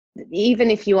even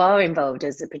if you are involved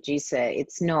as a producer,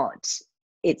 it's not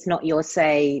your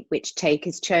say which take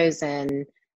is chosen.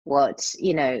 What,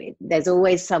 there's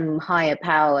always some higher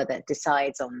power that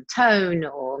decides on tone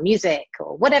or music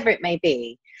or whatever it may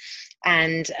be.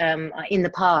 And in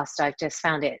the past, I've just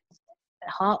found it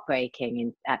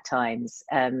heartbreaking at times,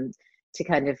 to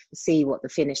kind of see what the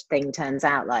finished thing turns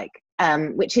out like,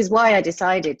 which is why I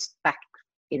decided back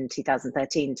in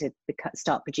 2013 to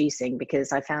start producing,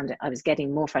 because I found I was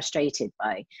getting more frustrated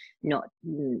by not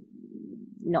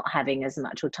having as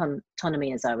much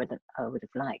autonomy as I would have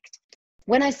liked.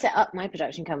 When I set up my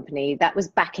production company, that was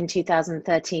back in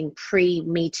 2013, pre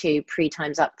Me Too, pre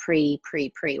Time's Up, pre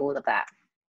all of that,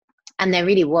 and there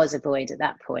really was a void at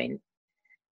that point.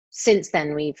 Since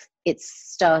then, it's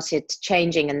started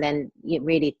changing, and then it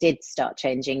really did start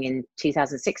changing in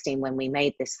 2016 when we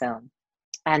made this film.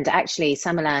 And actually,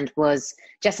 Summerland was,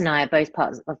 Jess and I are both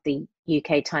parts of the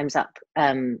UK Time's Up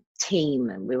team,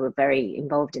 and we were very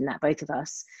involved in that, both of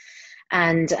us.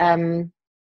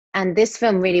 And this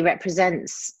film really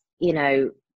represents,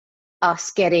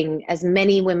 us getting as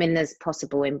many women as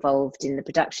possible involved in the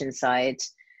production side,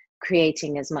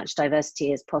 creating as much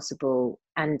diversity as possible,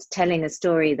 and telling a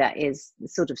story that is the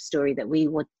sort of story that we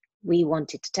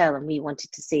wanted to tell and we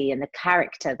wanted to see, and the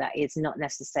character that is not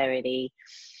necessarily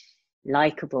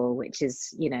likable, which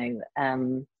is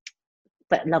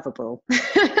but lovable.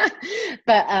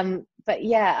 but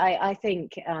yeah, I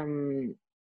think and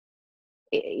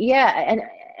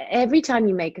every time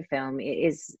you make a film,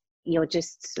 you're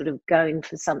just sort of going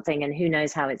for something, and who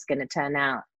knows how it's going to turn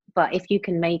out. But if you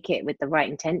can make it with the right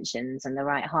intentions and the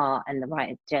right heart and the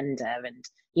right agenda, and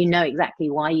exactly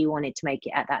why you wanted to make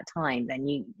it at that time, then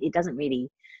it doesn't really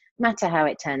matter how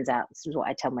it turns out. This is what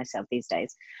I tell myself these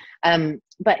days.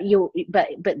 But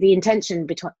the intention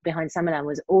behind Summerland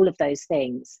was all of those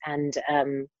things, and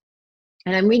I'm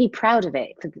really proud of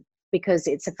it because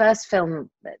it's the first film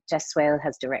that Jess Swale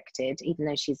has directed. Even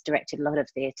though she's directed a lot of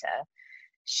theatre,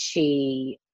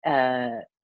 she for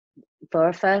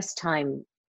a first time,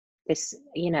 this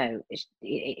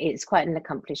it's quite an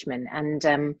accomplishment, and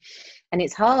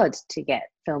it's hard to get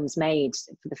films made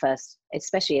for the first,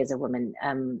 especially as a woman,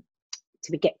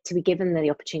 to be given the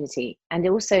opportunity, and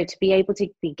also to be able to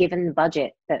be given the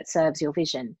budget that serves your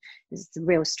vision. It's a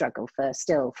real struggle for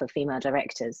female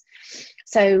directors.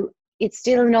 So it's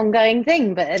still an ongoing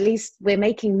thing, but at least we're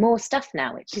making more stuff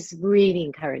now, which is really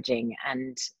encouraging.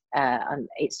 And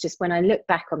it's just, when I look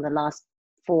back on the last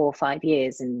 4 or 5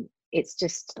 years, and it's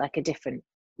just like a different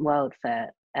world for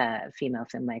female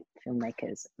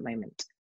filmmakers at the moment.